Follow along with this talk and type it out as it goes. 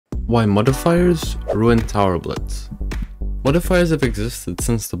Why modifiers ruin Tower Blitz. Modifiers have existed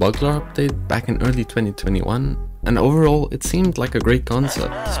since the Bugler update back in early 2021, and overall it seemed like a great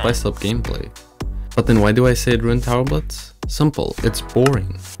concept to spice up gameplay. But then why do I say it ruined Tower Blitz? Simple, it's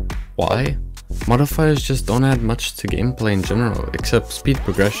boring. Why? Modifiers just don't add much to gameplay in general, except speed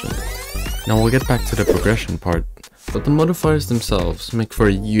progression. Now we'll get back to the progression part, but the modifiers themselves make for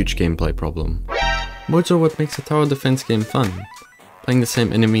a huge gameplay problem. Mods are what makes a tower defense game fun. Playing the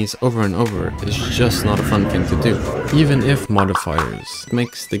same enemies over and over is just not a fun thing to do, even if modifiers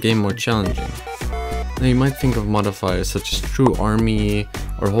makes the game more challenging. Now you might think of modifiers such as true army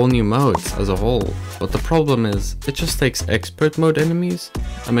or whole new modes as a whole, but the problem is it just takes expert mode enemies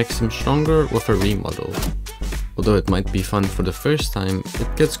and makes them stronger with a remodel. Although it might be fun for the first time,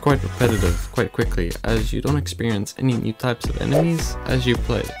 it gets quite repetitive quite quickly as you don't experience any new types of enemies as you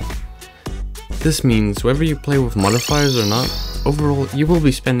play. This means whether you play with modifiers or not, overall you will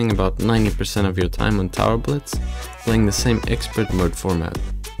be spending about 90% of your time on Tower Blitz playing the same expert mode format.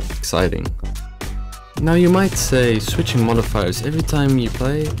 Exciting. Now you might say switching modifiers every time you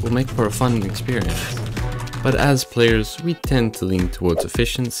play will make for a fun experience, but as players we tend to lean towards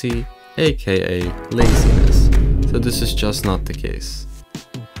efficiency, aka laziness, so this is just not the case.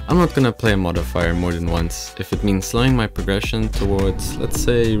 I'm not gonna play a modifier more than once if it means slowing my progression towards, let's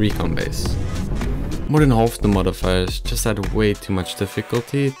say, recon base. More than half the modifiers just add way too much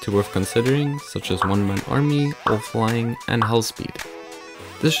difficulty to worth considering, such as one-man army, all flying, and hull speed.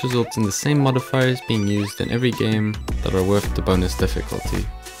 This results in the same modifiers being used in every game that are worth the bonus difficulty.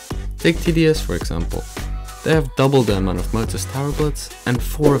 Take TDS for example. They have double the amount of modes as Tower Blitz, and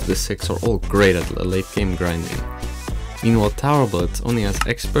 4 of the 6 are all great at late game grinding. Meanwhile, Tower Blitz only has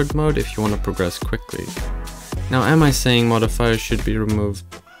expert mode if you want to progress quickly. Now am I saying modifiers should be removed?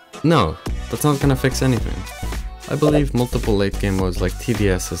 No, that's not gonna fix anything. I believe multiple late game modes like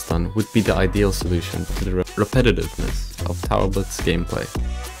TDS has done would be the ideal solution to the repetitiveness of Tower Blitz gameplay.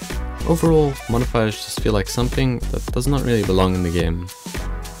 Overall, modifiers just feel like something that does not really belong in the game.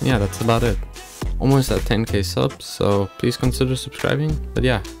 And yeah, that's about it. Almost at 10k subs, so please consider subscribing, but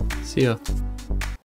yeah, see ya.